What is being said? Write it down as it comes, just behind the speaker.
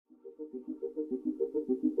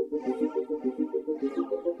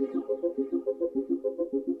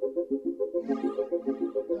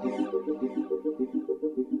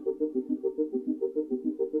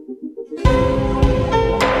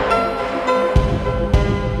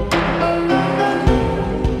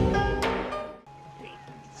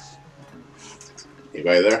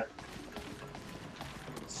Anybody there?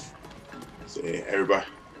 See, everybody.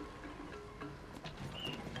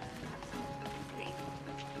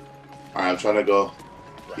 Alright, I'm trying to go.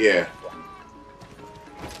 Yeah.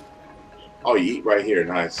 Oh, you eat right here.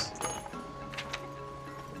 Nice.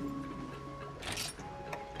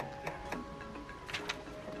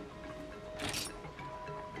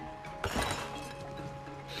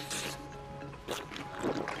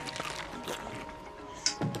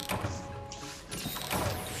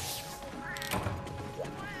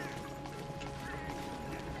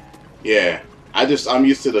 Yeah. I'm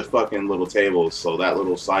used to the fucking little tables, so that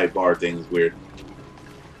little sidebar thing is weird.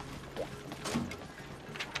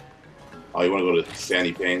 Oh, you want to go to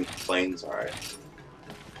Sandy Plains? Alright.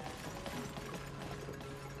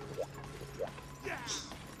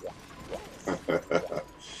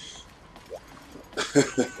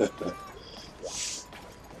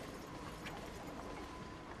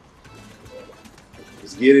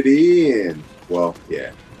 Let's get it in. Well,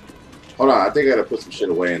 yeah. Hold on, I think I gotta put some shit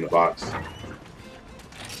away in the box.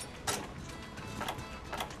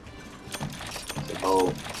 It's a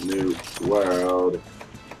whole new world.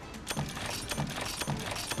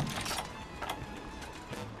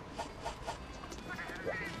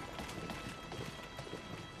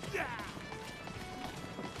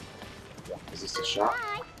 Is this a shop?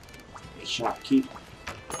 A shopkeep?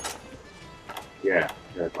 Yeah,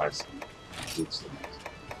 gotta buy some boots.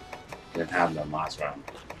 Didn't have them last round.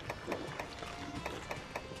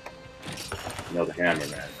 You know the hammer,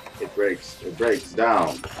 man. It breaks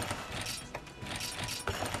down.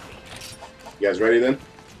 You guys ready then?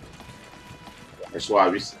 Or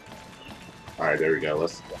swabbies? Alright, there we go.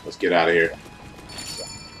 Let's get out of here.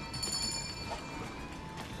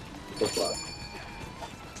 What the fuck?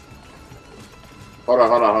 Hold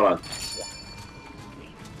on.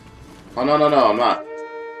 Oh, no, I'm not.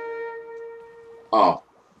 Oh.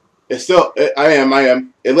 It's still, I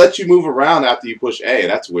am. It lets you move around after you push A.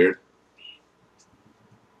 That's weird.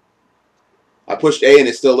 I pushed A and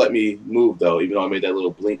it still let me move though, even though I made that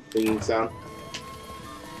little blinking sound.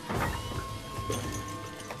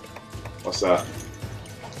 What's that?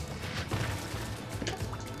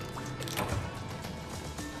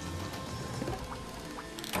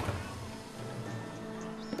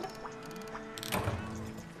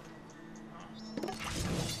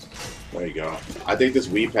 There you go. I think this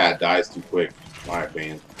Wii pad dies too quick, in my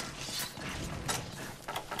opinion.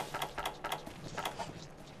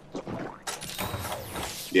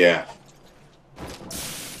 Yeah.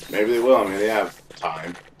 Maybe they will. I mean, they have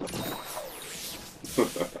time.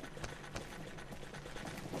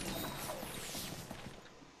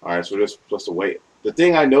 Alright, so we're just supposed to wait. The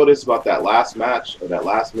thing I noticed about that last match, or that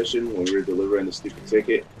last mission, when we were delivering the stupid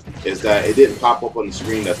ticket, is that it didn't pop up on the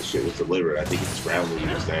screen that the shit was delivered. I think it just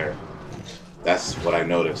randomly was there. That's what I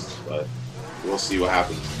noticed, but we'll see what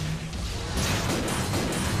happens.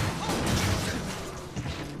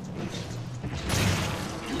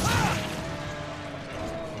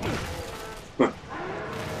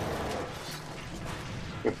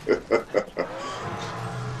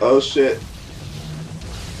 Oh shit.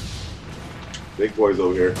 Big boy's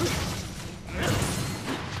over here.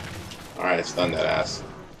 Alright, stun that ass.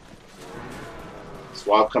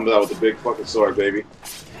 Swab comes out with a big fucking sword, baby.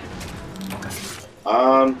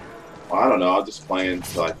 Well, I don't know. I'm just playing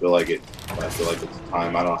until I feel like it. When I feel like it's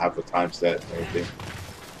time. I don't have a time set or anything.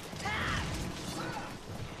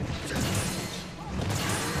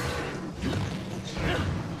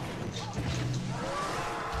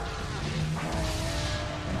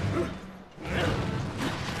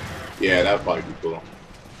 Yeah, that'd probably be cool.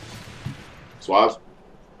 Swabs?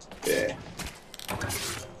 Yeah.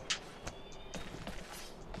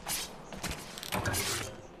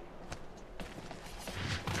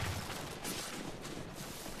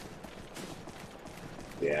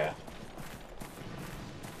 Yeah.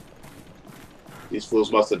 These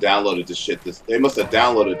fools must have downloaded this shit they must have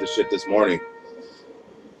downloaded this shit this morning.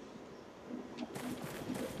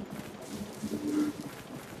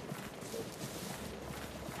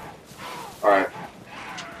 Alright.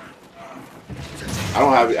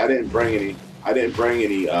 I didn't bring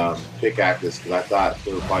any pickaxes because I thought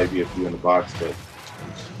there would probably be a few in the box, but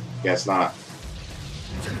guess not.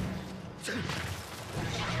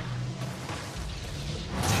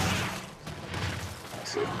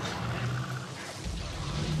 Let's see.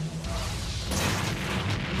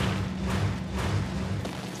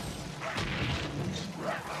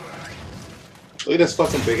 Look at this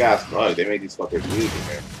fucking big ass bug. They made these fuckers move in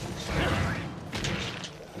there.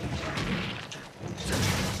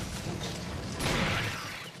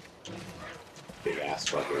 Big ass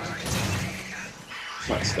fuckers.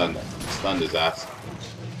 Stunned his ass.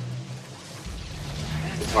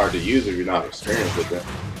 It's hard to use if you're not experienced with it.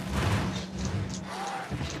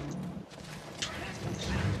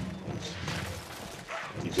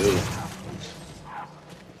 You do.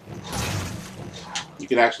 You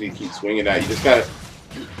can actually keep swinging that. You just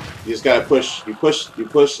gotta push. You push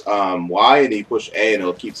Y and then you push A, and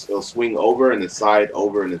it'll swing over and then side,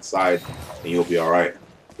 over and then side, and you'll be all right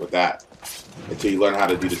with that until you learn how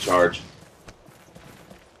to do the charge.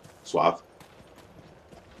 Suave.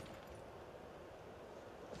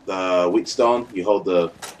 The wheat stone, you hold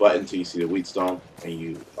the button till you see the wheat stone, and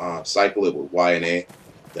you cycle it with Y and A.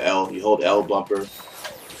 The L, you hold L bumper,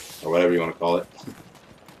 or whatever you want to call it.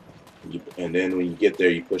 And then when you get there,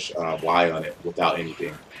 you push Y on it without anything.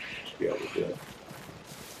 You should be able to do it.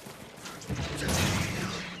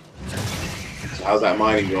 So how's that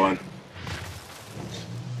mining going?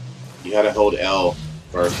 You had to hold L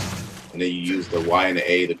first, and then you use the Y and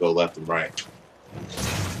the A to go left and right.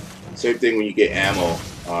 Same thing when you get ammo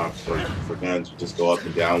for guns. You just go up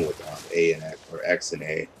and down with A and X, or X and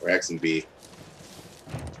A, or X and B.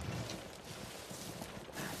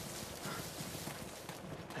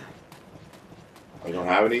 Oh, you don't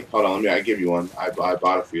have any? Hold on, I give you one. I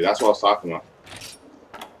bought it for you. That's what I was talking about.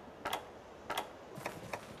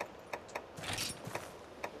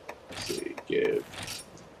 Let's see, give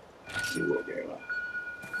NWGamer.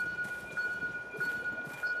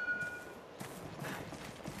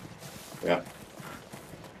 Yeah.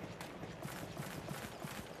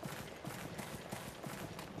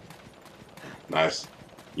 Nice.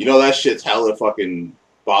 You know that shit's hella fucking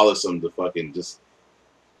bothersome to fucking just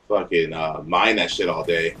mine that shit all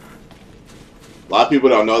day. A lot of people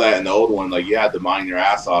don't know that in the old one. Like, you had to mine your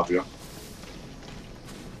ass off, you know?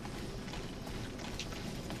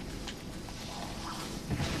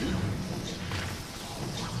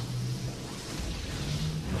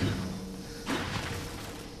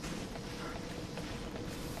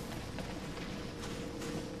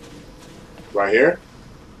 Right here?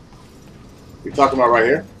 You talking about right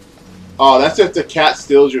here? Oh, that's if the cat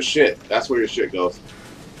steals your shit. That's where your shit goes.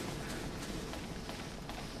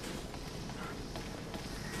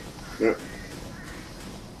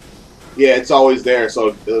 Yeah, it's always there.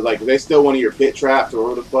 So, like, if they steal one of your pit traps or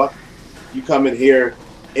whatever the fuck, you come in here,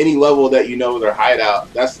 any level that you know their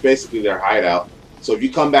hideout, that's basically their hideout. So if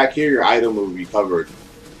you come back here, your item will be covered.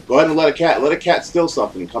 Go ahead and let a cat steal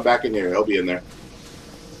something. Come back in here. He'll be in there.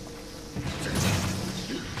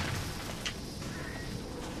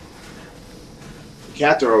 The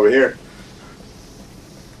cats are over here.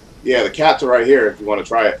 Yeah, the cats are right here if you want to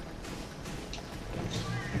try it.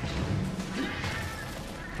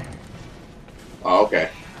 Oh, okay.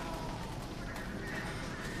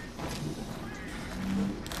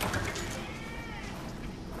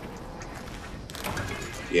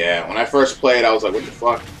 Yeah, when I first played, I was like, what the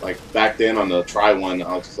fuck? Like, back then on the try one,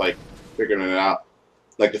 I was just like, figuring it out.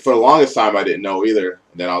 Like, for the longest time, I didn't know either.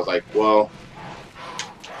 And then I was like, well,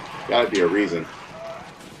 gotta be a reason.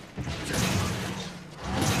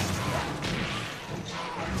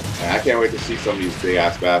 Man, I can't wait to see some of these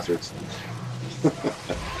big-ass bastards.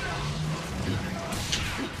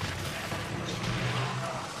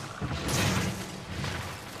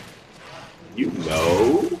 You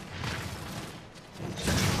know?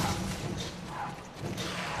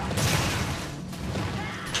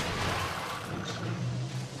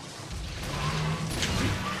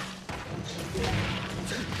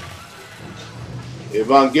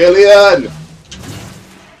 Ivangelion!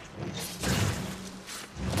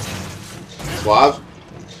 Suave?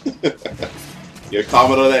 You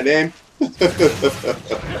comment on that name?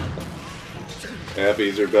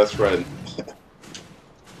 Happy's your best friend.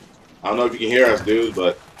 I don't know if you can hear us, dude,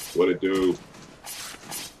 but what it do?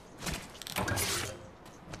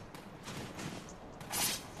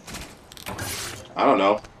 I don't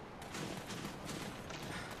know.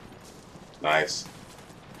 Nice.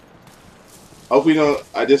 Hopefully,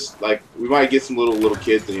 I just, like, we might get some little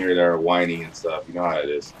kids in here that are whiny and stuff. You know how it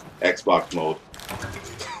is. Xbox mode.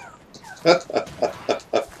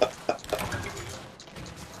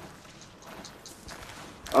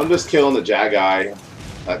 I'm just killing the Jaggy.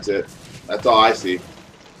 That's it. That's all I see.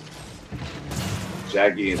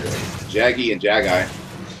 Jaggy and Jaggy.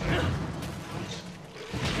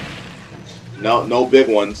 No big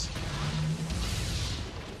ones.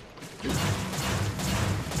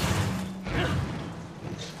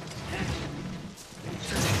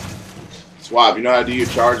 Swab, you know how to do your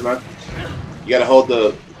charge, man? You gotta hold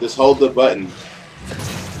the, just hold the button.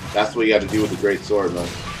 That's what you gotta do with the great sword, man.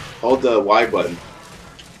 Hold the Y button.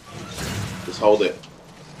 Just hold it.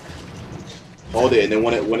 Hold it, and then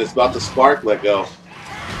when it's about to spark, let go.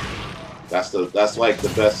 That's like the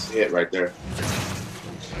best hit right there.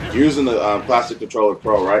 You're using the Plastic Controller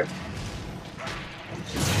Pro, right?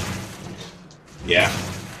 Yeah.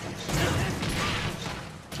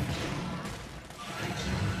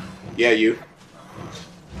 Yeah, you.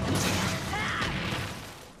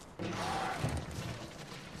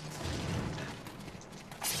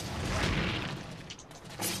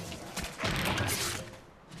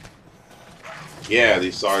 Yeah,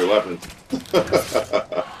 these sorry weapons.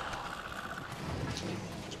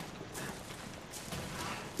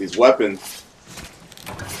 These weapons.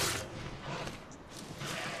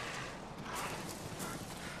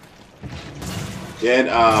 Then,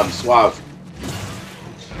 Suave.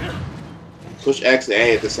 Push X and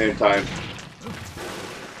A at the same time.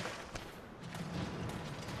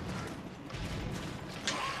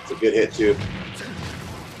 It's a good hit, too.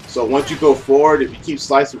 So once you go forward, if you keep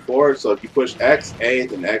slicing forward, so if you push X, A,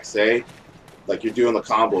 then X, A, like you're doing the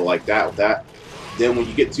combo like that with that, then when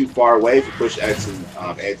you get too far away, if you push X and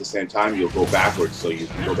A at the same time, you'll go backwards. So you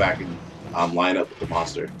can go back and line up with the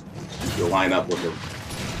monster. You'll line up with him.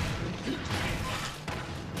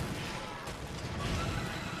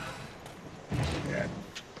 Yeah.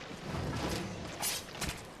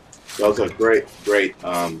 Those are great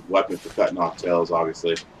weapon for cutting off tails,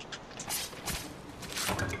 obviously.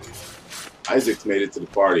 Isaac's made it to the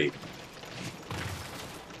party.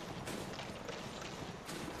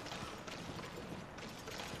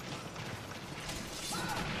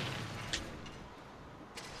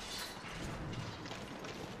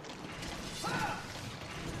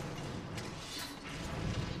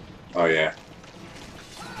 Oh yeah.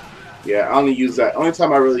 Yeah, I only use that. Only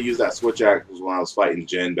time I really used that switch axe was when I was fighting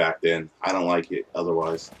Jin back then. I don't like it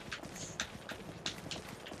otherwise.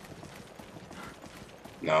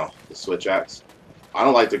 No, the switch axe. I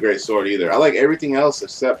don't like the great sword either. I like everything else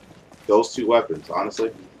except those two weapons,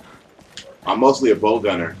 honestly. I'm mostly a bow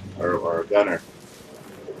gunner or a gunner.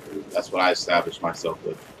 That's what I established myself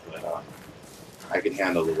with. But I can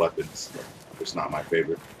handle the weapons. It's not my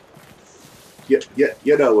favorite. You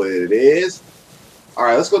know what it is. All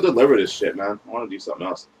right, let's go deliver this shit, man. I want to do something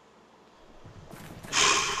else.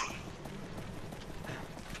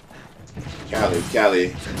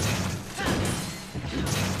 Callie.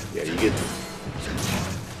 Yeah, you get.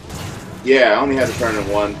 Yeah, I only had to turn in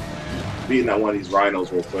one. Beating that one of these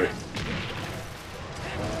rhinos real quick.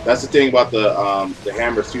 That's the thing about the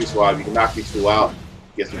hammers too, Suave. You can knock these two out,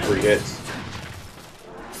 get some free hits.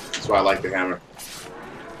 That's why I like the hammer.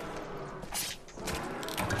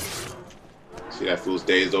 See that fool's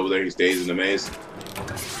dazed over there? He's dazed in the maze.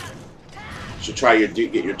 You should try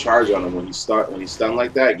get your charge on him when he's stunned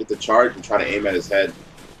like that. Get the charge and try to aim at his head.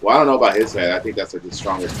 Well, I don't know about his head. I think that's like his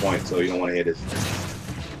strongest point, so you don't want to hit his.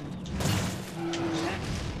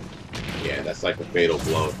 Yeah, that's like a fatal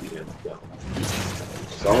blow if you hit him.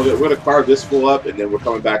 So we're gonna carve this fool up, and then we're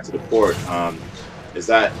coming back to the port. Is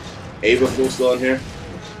that Ava fool still in here?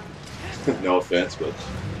 No offense, but.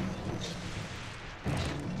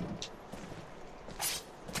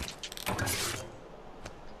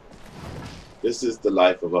 This is the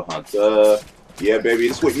life of a hunter. Yeah, baby.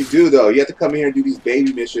 This is what you do, though. You have to come here and do these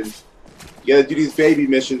baby missions. You gotta do these baby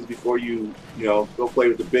missions before you know, go play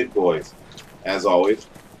with the big boys. As always.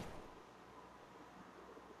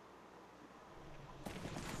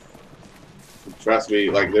 Trust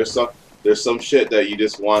me, like there's some shit that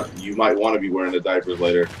you might want to be wearing the diapers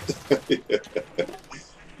later.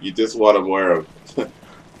 You just want to wear them.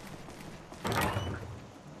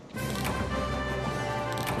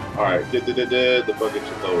 Alright, the bucket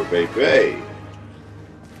shit's over, baby.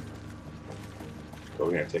 Go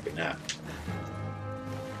over here and take a nap.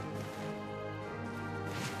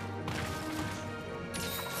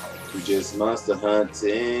 We just monster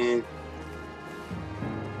hunting.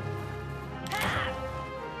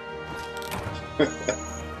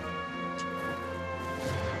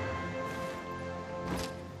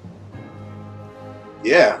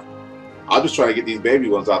 Yeah. I'm just trying to get these baby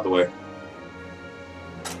ones out the way.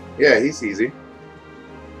 Yeah, he's easy.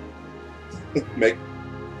 I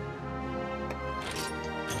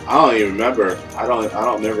don't even remember. I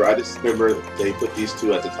don't remember. I just remember they put these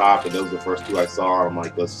two at the top, and those were the first two I saw. I'm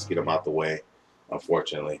like, let's just get them out the way.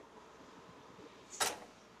 Unfortunately.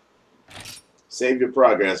 Save your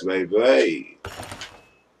progress, baby. Hey.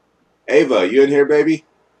 Ava, you in here, baby?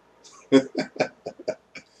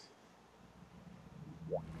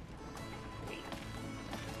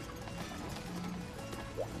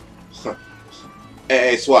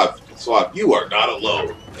 Hey, Swap, you are not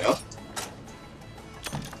alone. Yeah.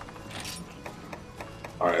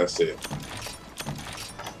 All right, that's it.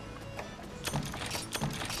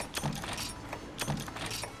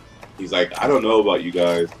 He's like, I don't know about you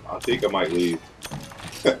guys. I think I might leave.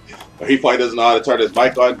 Or he probably doesn't know how to turn his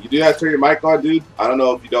mic on. You do have to turn your mic on, dude? I don't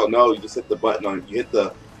know if you don't know. You just hit the button on. You hit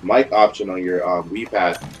the mic option on your Wii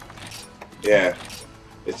pad. Yeah,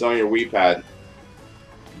 it's on your Wii pad.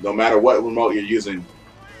 No matter what remote you're using,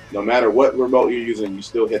 you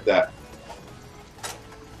still hit that.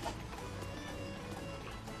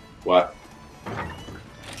 What?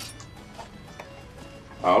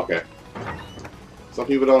 Oh, okay. Some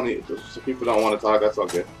people don't want to talk. That's all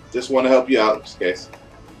good. Just want to help you out in this case.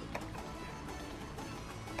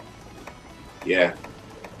 Yeah.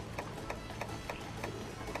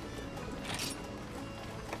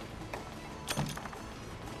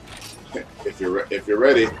 If you're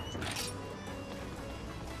ready.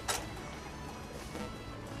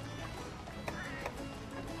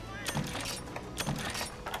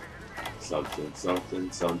 Something.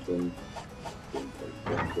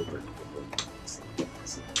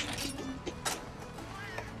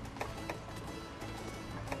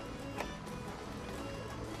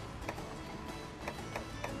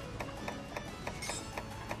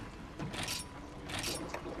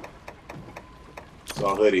 It's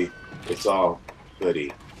all hoodie. It's all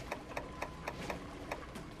hoodie.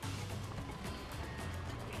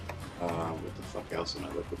 What the fuck else am I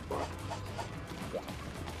looking for?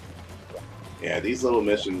 Yeah, these little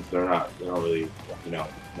missions, they don't really, you know,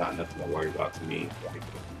 not nothing to worry about to me.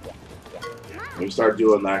 When you start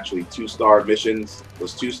doing actually 2-star missions,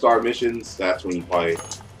 those 2-star missions, that's when you probably,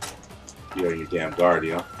 you know, your damn guard,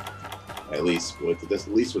 you know. At least with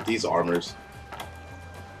these armors.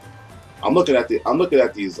 I'm looking at these. I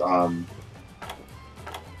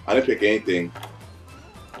didn't pick anything.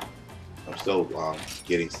 I'm still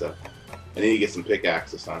getting stuff. I need to get some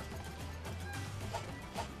pickaxe this time.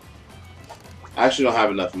 I actually don't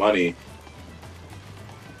have enough money.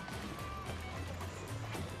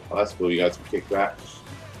 Oh, that's cool. You got some kickback.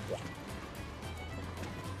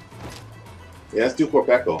 Yeah, let's do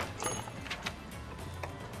Qurupeco.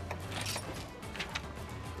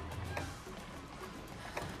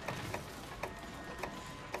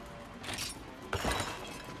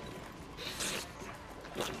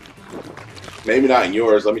 Maybe not in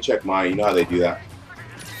yours. Let me check mine. You know how they do that.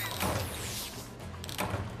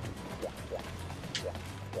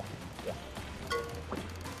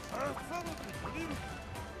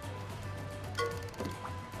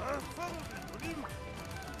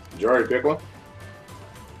 Did you already pick one?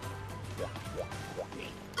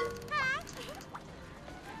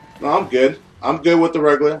 No, I'm good. I'm good with the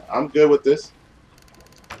regular. I'm good with this.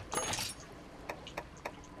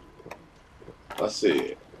 Let's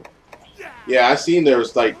see. Yeah, I seen there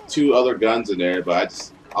was like 2 other guns in there,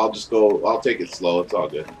 but I'll take it slow. It's all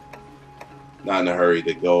good. Not in a hurry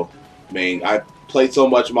to go main. I played so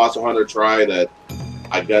much Monster Hunter Tri that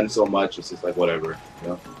I gunned so much. It's just like whatever. You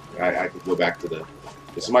know, I could go back to the.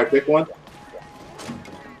 Did somebody pick one?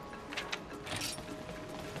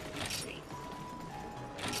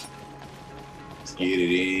 Let's get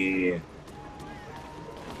it in.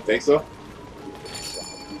 Think so?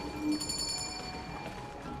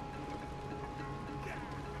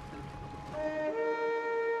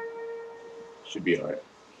 Should be alright.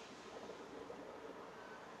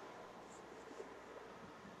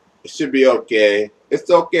 It should be okay. It's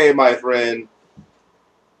okay, my friend.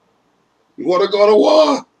 You want to go to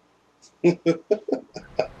war?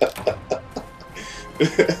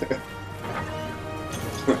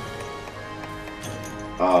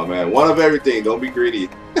 Oh man, one of everything. Don't be greedy.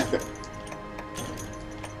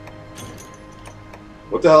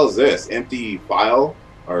 What the hell is this? Empty file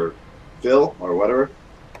or fill or whatever?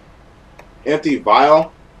 Empty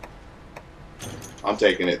vial? I'm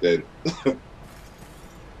taking it then.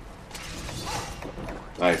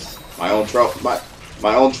 Nice. My own trail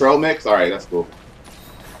mix? Alright, that's cool.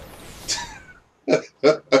 Oh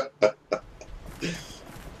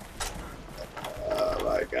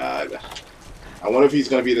my god. I wonder if he's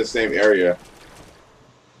gonna be in the same area.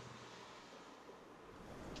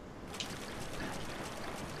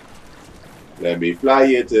 Let me fly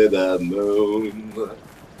you to the moon.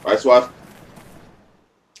 Alright, Swaff.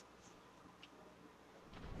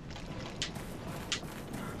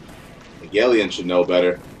 Ivangelion should know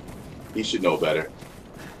better. He should know better.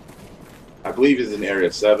 I believe he's in Area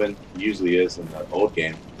 7. He usually is in the old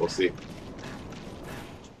game. We'll see.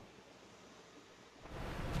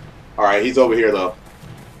 Alright, he's over here though.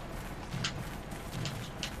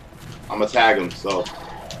 I'm gonna tag him, so.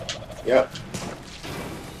 Yep.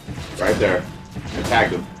 Right there. I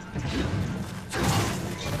tagged him.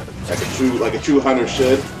 Like a true hunter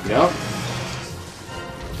should, you know?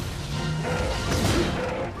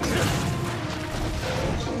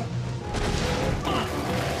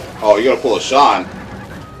 Oh, you gotta pull a Sean.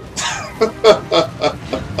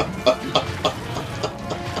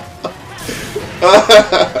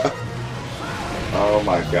 Oh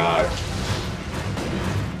my god.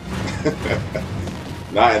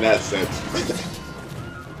 Not in that sense.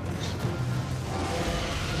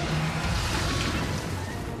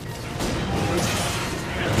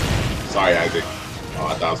 Sorry, Isaac. Oh,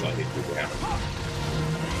 I thought I was gonna hit you with the hammer.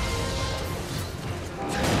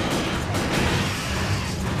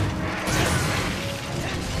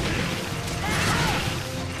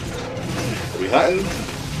 Are we hunting?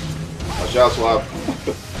 Watch out, Swab.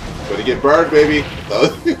 Gonna get burned, baby.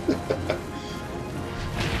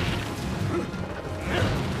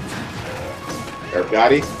 Air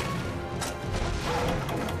Gotti?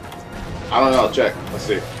 I don't know. Check. Let's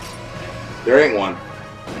see. There ain't one.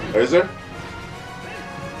 Or is there?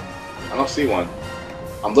 I don't see one.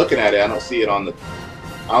 I'm looking at it. I don't see it on the...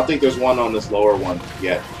 I don't think there's one on this lower one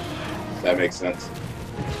yet. That makes sense.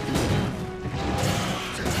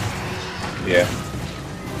 Yeah.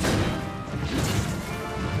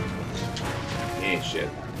 He ain't shit.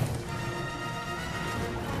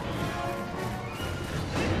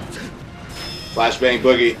 Flashbang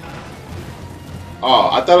Boogie. Oh,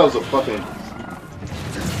 I thought it was a fucking...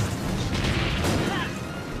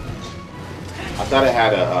 I thought it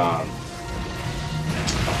had a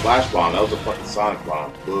flash bomb. That was a fucking sonic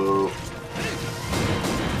bomb. Boo.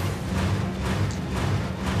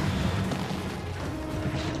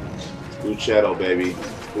 Buchetto, baby.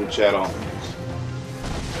 Buchetto.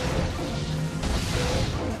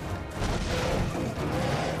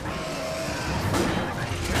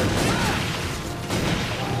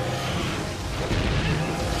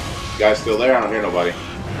 You guys still there? I don't hear nobody.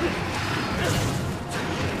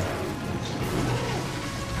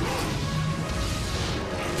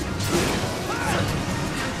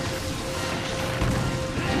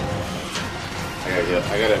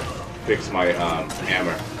 I gotta fix my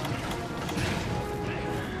hammer.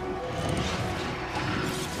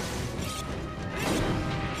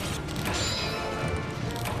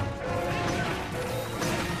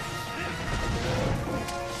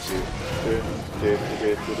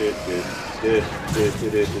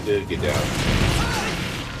 Get down.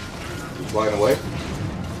 He's flying away?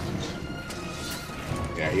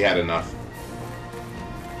 Yeah, he had enough.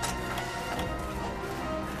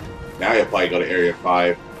 Now he'll probably go to Area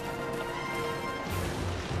 5.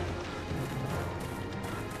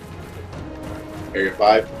 Area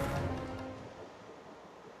 5?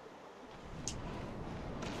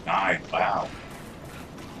 9, wow.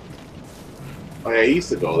 Oh yeah, he used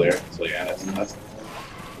to go there, so yeah, that's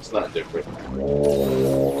not different.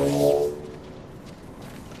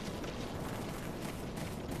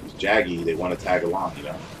 It's Jaggy, they want to tag along, you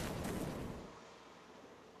know.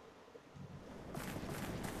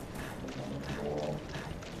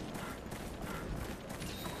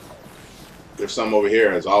 There's some over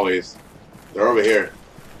here, as always. They're over here.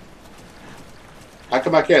 How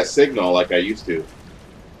come I can't signal like I used to?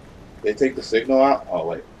 They take the signal out? Oh,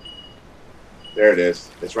 wait. There it is.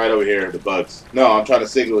 It's right over here, the bugs. No, I'm trying to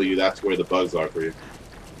signal you. That's where the bugs are for you.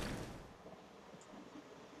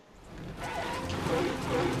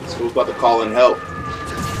 This fool's about to call in help.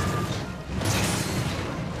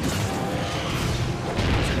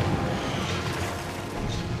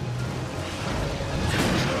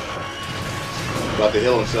 About to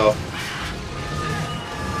heal himself.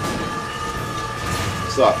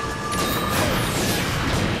 What's up?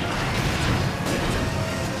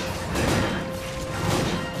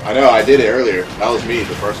 I know, I did it earlier. That was me,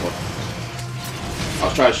 the first one. I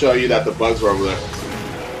was trying to show you that the bugs were over there.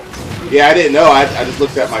 Yeah, I didn't know. I just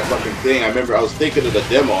looked at my fucking thing. I remember I was thinking of the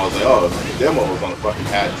demo. I was like, oh, the demo was on the fucking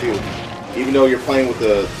pad too. Even though you're playing with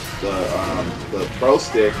the Pro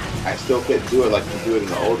Stick, I still couldn't do it like you do it in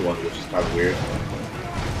the old one, which is kind of weird.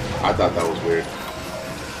 I thought that was weird.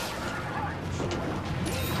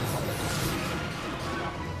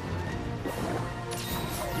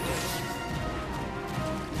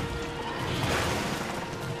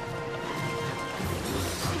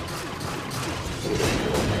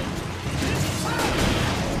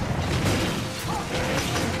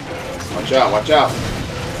 Watch out, watch out.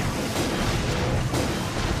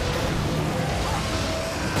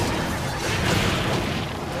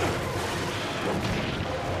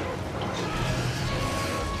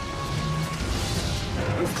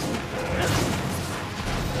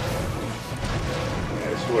 Yeah,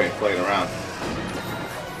 this fool ain't playing around.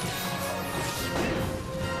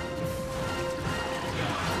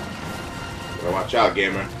 Watch out,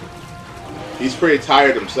 gamer. He's pretty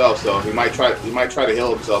tired himself, so he might try to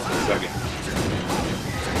heal himself in a second.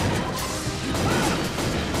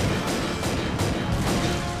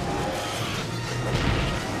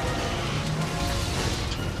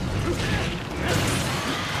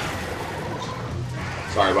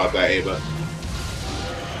 Sorry about that, Ava.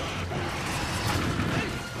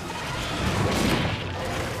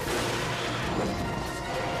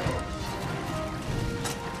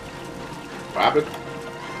 What happened?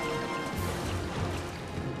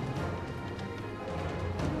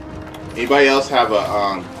 Anybody else have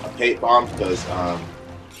a paint bomb? Because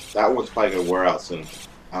that one's probably gonna wear out soon.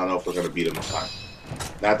 I don't know if we're gonna beat him in time.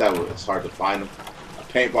 Not that it's hard to find them. A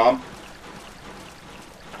paint bomb,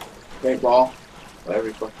 paintball, whatever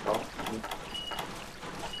you fucking call it.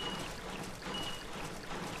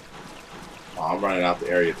 Oh, I'm running out to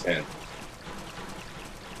area 10.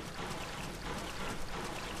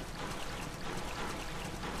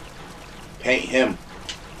 Paint him.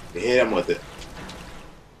 You hit him with it.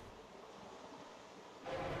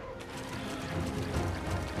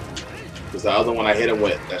 Because the other one I hit him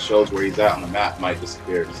with that shows where he's at on the map might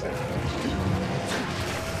disappear in a second.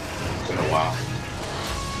 It's been a while.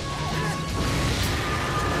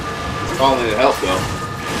 He's calling in help though.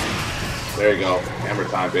 There you go. Hammer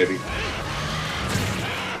time, baby.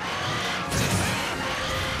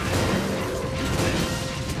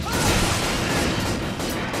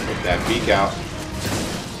 Get that beak out.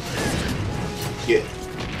 Get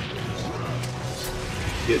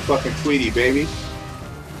fucking Tweety, baby.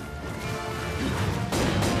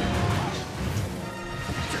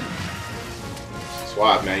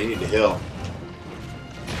 Swap, man, you need to heal.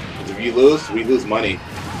 Because if you lose, we lose money.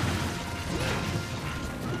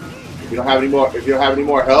 If you don't have any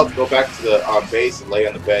more health, go back to the base and lay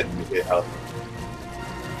on the bed and you get health.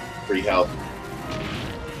 Free health.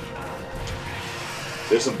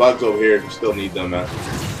 There's some bugs over here if you still need them, man.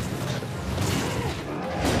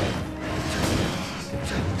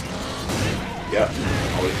 Yep,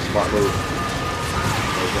 always a smart move.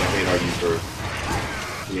 Always gonna hate on you for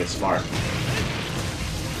being smart.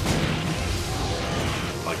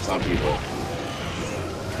 Like some people.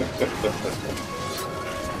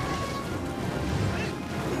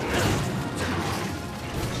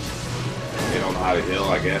 They don't know how to heal,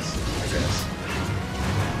 I guess.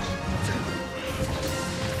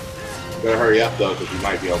 Better hurry up though, because we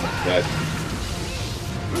might be almost dead.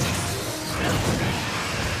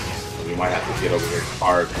 We might have to get over here and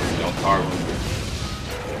carve. If we don't carve them,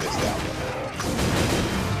 we'll miss out.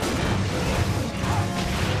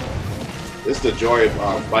 This is the joy of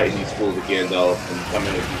fighting these fools again, though. When you come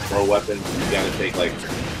in with these throw weapons, you gotta take like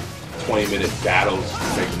 20-minute battles to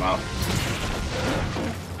take them out.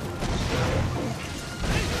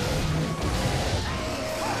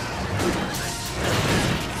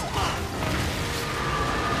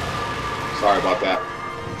 Sorry about that.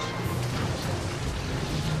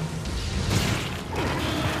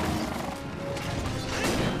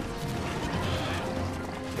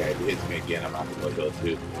 Okay, if he hits me again, I'm not gonna go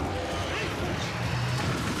too.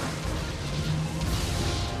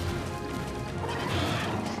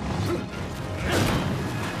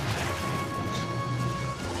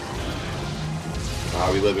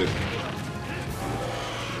 How we living?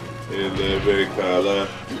 In living color.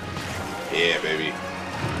 Yeah, baby.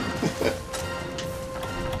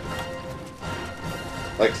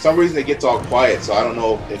 Like, for some reason it gets all quiet, so I don't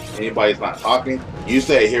know if anybody's not talking.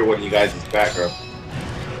 Usually I hear one of you guys' background.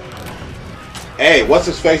 Hey, what's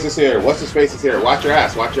his face is here? What's his face is here? Watch your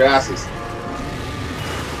ass. Watch your asses.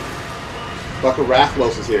 Fucking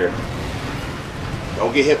Rathlos is here.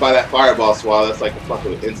 Don't get hit by that fireball, Swallow. That's like a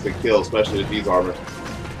fucking instant kill, especially with these armor.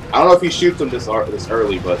 I don't know if he shoots them this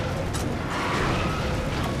early, but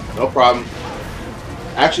no problem.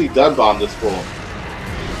 Actually done bombed this fool.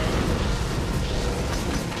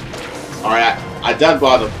 Alright, I done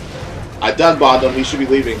bombed him. I done bombed him. He should be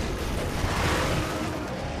leaving.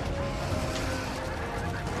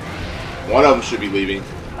 One of them should be leaving.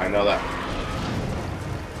 I know that.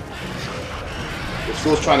 This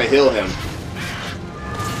fool's trying to heal him.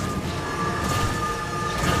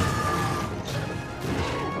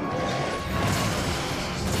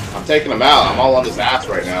 I'm taking him out. I'm all on his ass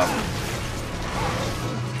right now.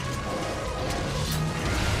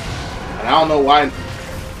 And I don't know why.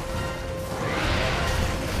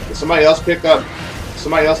 Did somebody else pick up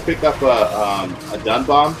a dun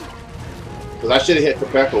bomb? Because I should have hit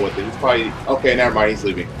Qurupeco with it. He's probably okay. Never mind. He's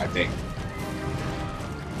leaving. I think.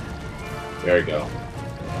 There you go.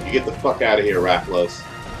 You get the fuck out of here, Rathlos.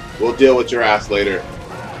 We'll deal with your ass later.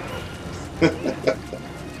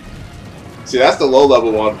 See, that's the low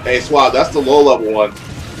level one. Hey, Swab, that's the low level one.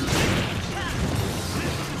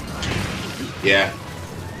 Yeah.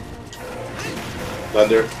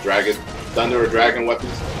 Thunder, dragon. Thunder or dragon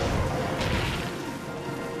weapons.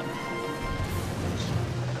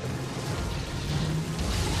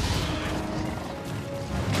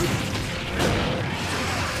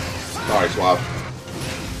 Sorry, Swab.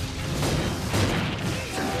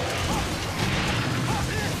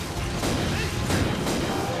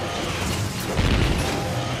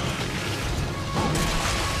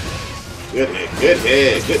 Good hit, good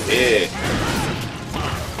hit, good hit.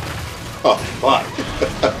 Oh, fuck.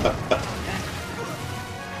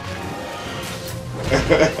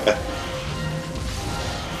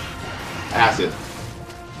 Acid.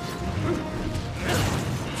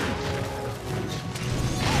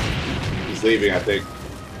 He's leaving, I think.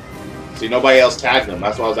 See, nobody else tagged him.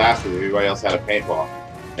 That's why I was asking if everybody else had a paintball.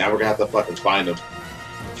 Now we're gonna have to fucking find him.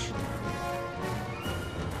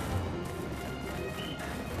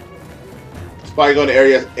 Probably going to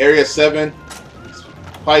area 7.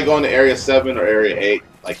 Probably going to area 7 or area 8,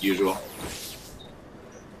 like usual.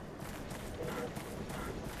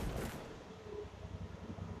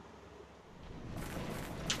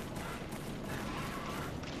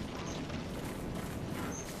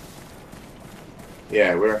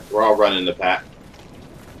 Yeah, we're all running the pack.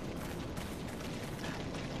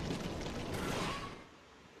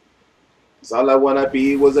 So all I wanna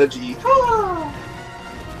be was a G.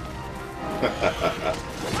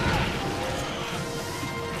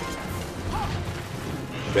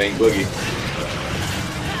 Bang Boogie.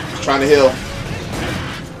 He's trying to heal.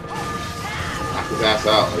 Knock his ass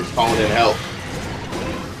out. He's calling in help.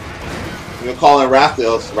 I'm gonna call in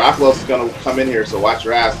Rathalos. Rathalos is gonna come in here, so watch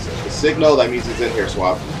your ass. The signal, that means he's in here,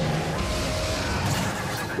 Swap.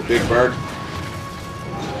 The big bird.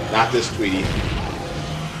 Not this Tweety.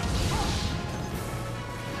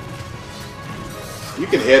 You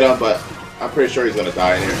can hit him, but I'm pretty sure he's gonna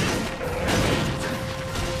die in here.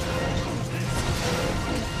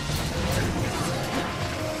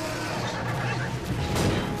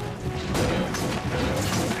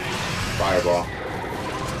 Fireball.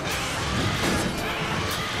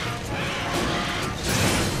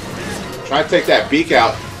 Try to take that beak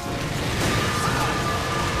out.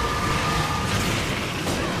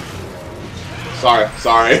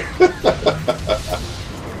 Sorry.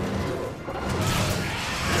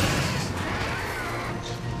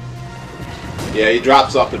 Yeah, he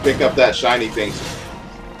drops off to pick up that shiny thing.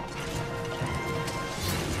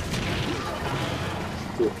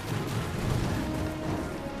 Cool.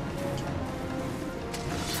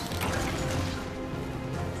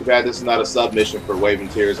 Too bad this is not a submission for Waving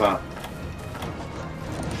Tears, huh?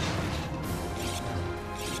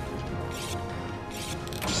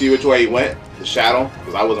 You see which way he went? The shadow?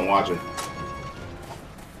 Because I wasn't watching.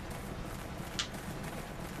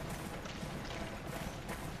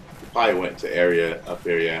 Probably went to area up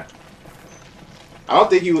here, yeah. I don't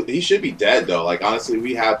think he should be dead though. Like honestly,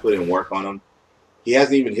 we have put in work on him. He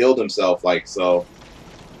hasn't even healed himself, like so.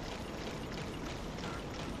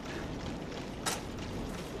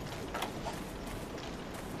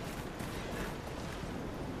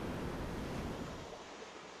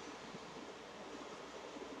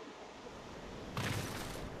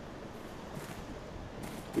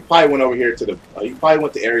 He probably went over here to the. He probably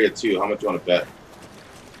went to area 2. How much you want to bet?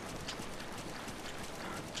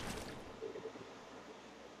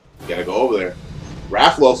 Gotta go over there.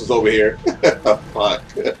 Rathalos is over here. Fuck.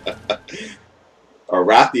 Or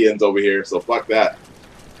Rathian's over here, so fuck that.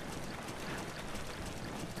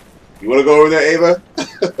 You wanna go over there, Ava?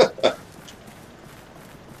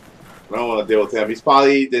 I don't wanna deal with him. He's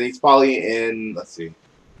probably in, let's see.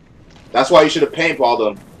 That's why you should have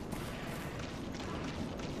paintballed him.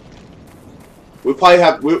 It'll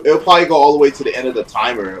probably go all the way to the end of the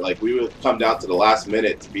timer. Like we would come down to the last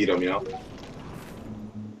minute to beat him, you know?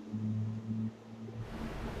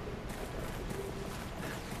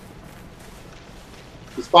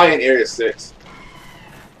 He's probably in area 6.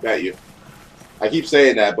 Got you. I keep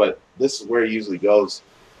saying that, but this is where he usually goes.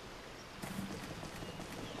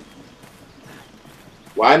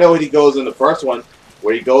 Well, I know when he goes in the first one,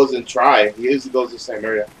 where he goes and try. He usually goes to the same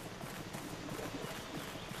area.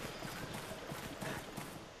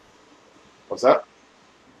 What's up?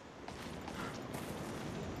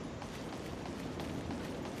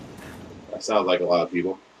 That sounds like a lot of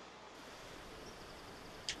people.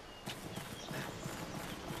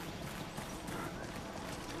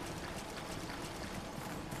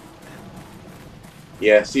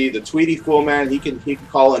 Yeah, see the Tweety fool, man. He can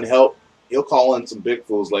call in help. He'll call in some big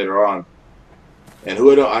fools later on. And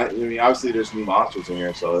I mean, obviously there's new monsters in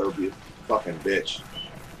here, so it'll be Fucking bitch.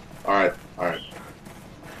 Alright, alright.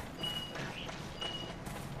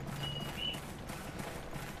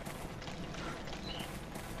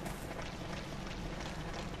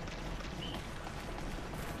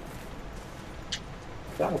 I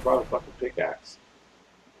thought I brought a fucking pickaxe.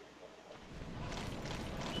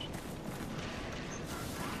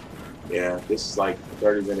 Yeah, this is like a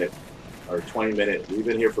 30-minute or 20-minute. We've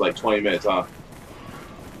been here for like 20 minutes, huh?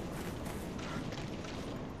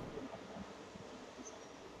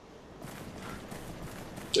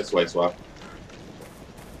 This way, Swap.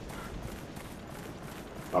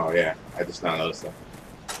 Oh, yeah. I just now noticed that.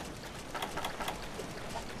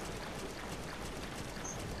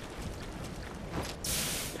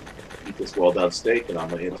 Eat this well-done steak, and I'm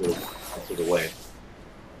going to enter the way.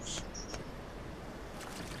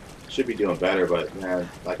 Should be doing better, but, man,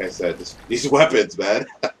 like I said, these weapons, man.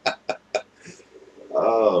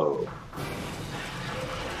 Oh.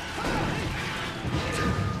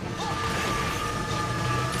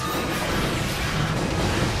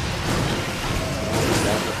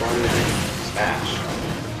 Smash.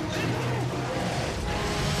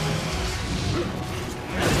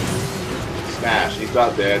 Smash. He's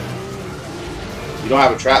about dead. You don't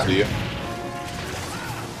have a trap, do you?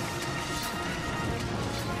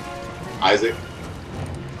 Isaac.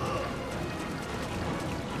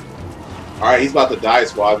 Alright, he's about to die,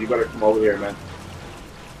 Squab. You better come over here, man.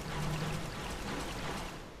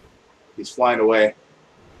 He's flying away.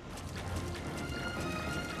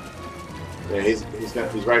 Yeah, he's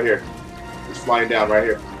right here. He's flying down right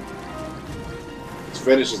here. Let's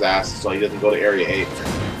finish his ass so he doesn't go to Area 8.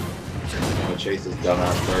 I'm gonna chase this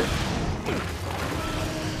dumbass first.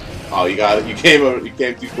 Oh, you got it. You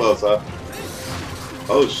came too close, huh?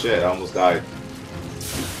 Oh shit, I almost died.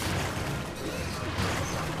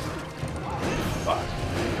 Fuck.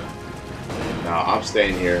 Now I'm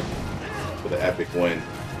staying here for the epic win.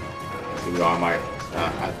 Even though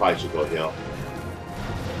I probably should go heal.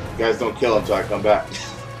 You guys don't kill him until I come back.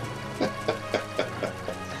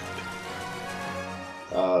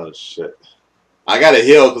 Oh shit. I gotta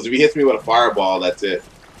heal because if he hits me with a fireball, that's it.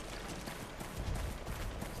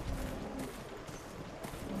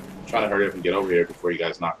 I'm trying to hurry up and get over here before you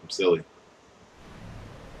guys knock him silly.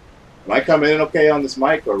 Am I coming in okay on this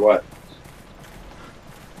mic or what?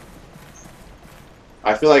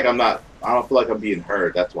 I feel like I don't feel like I'm being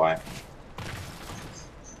heard, that's why.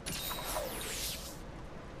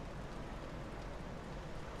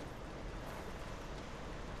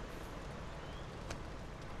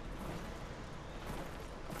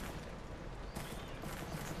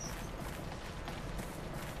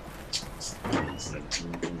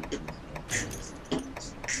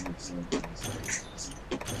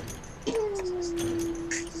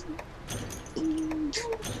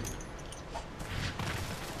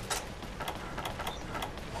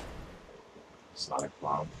 Sonic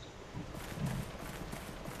bomb.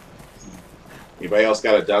 Anybody else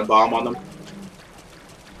got a dun bomb on them?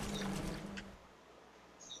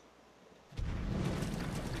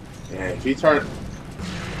 Yeah, if he turn.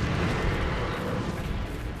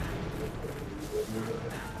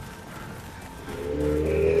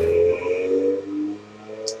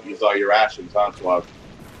 Use all your rations, huh, Swab?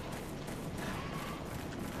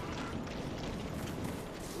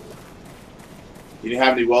 You didn't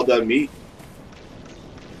have any well done meat?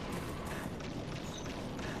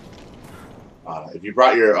 If you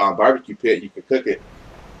brought your barbecue pit, you could cook it.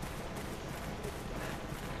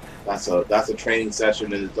 That's a training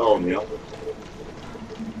session in its own, you know.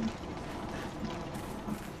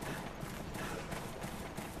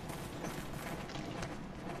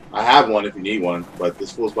 I have one if you need one, but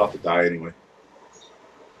this fool's about to die anyway.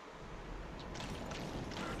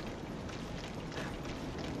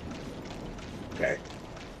 Okay,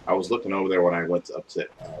 I was looking over there when I went up to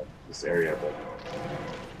this area, but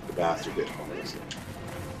the bastard didn't want to.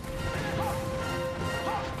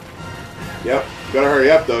 Yep, you gotta hurry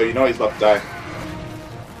up though, you know he's about to die.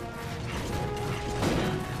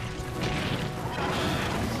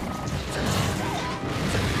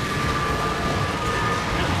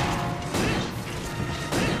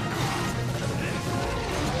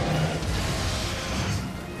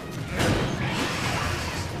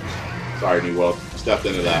 Sorry, New World. Stepped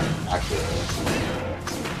into that, actually.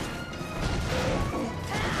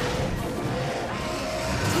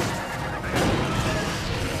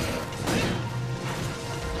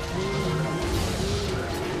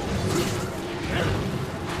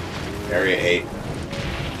 Area 8.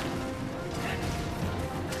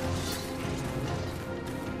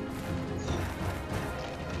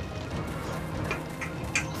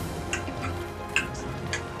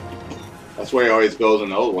 That's where he always goes in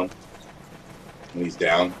the old one.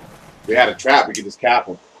 down. If we had a trap, we could just cap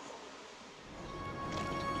him.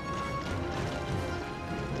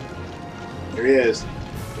 Here he is.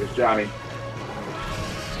 There's Johnny.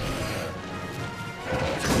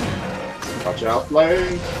 Watch out,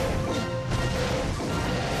 Flame.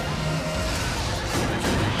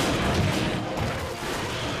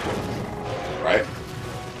 Right?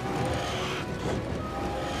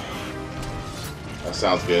 That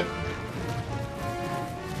sounds good.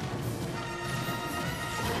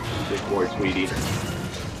 Big boy Tweety.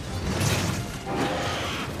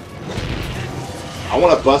 I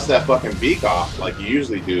want to bust that fucking beak off like you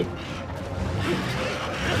usually do.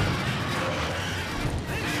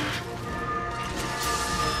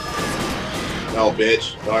 No,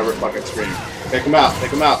 bitch. Don't ever fucking scream. Take him out.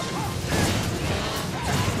 Take him out.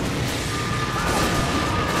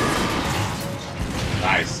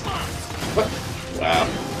 Nice. Wow.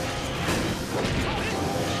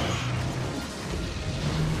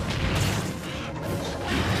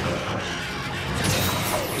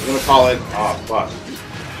 He's gonna call it. Oh, fuck.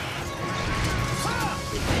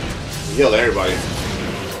 He healed everybody.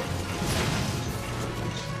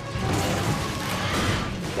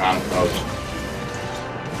 Got him, coach.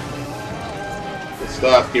 Good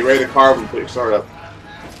stuff. Get ready to carve and put your sword up.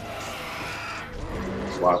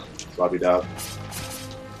 Swap. Swappy dog.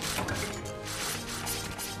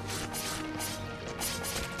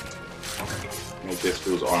 Make this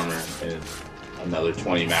fool's armor in another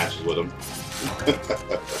 20 matches with him.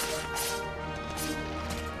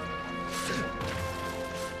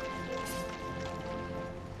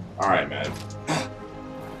 Alright, man.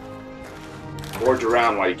 Forge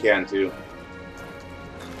around while you can, too.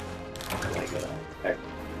 Heck.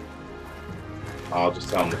 I'll just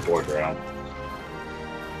tell him to forge around.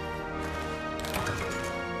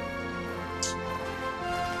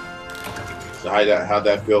 So how'd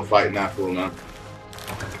that feel fighting that fool, man?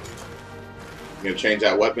 You gonna change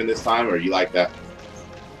that weapon this time, or you like that?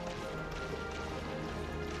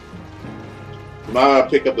 You might want to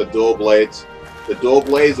pick up the dual blades. The dual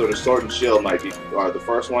blades or the sword and shield might be the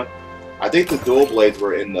first one. I think the dual blades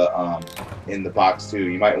were in the box too.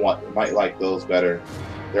 You might like those better.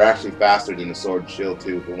 They're actually faster than the sword and shield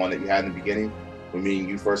too. The one that you had in the beginning when me and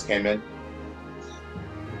you first came in.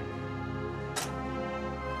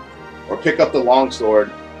 Or pick up the long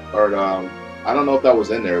sword, or I don't know if that was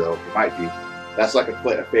in there though. It might be. That's like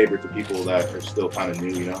a favorite to people that are still kind of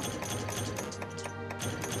new, you know.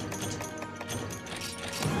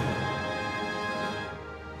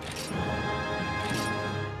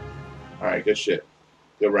 All right, good shit.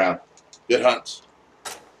 Good round. Good hunts.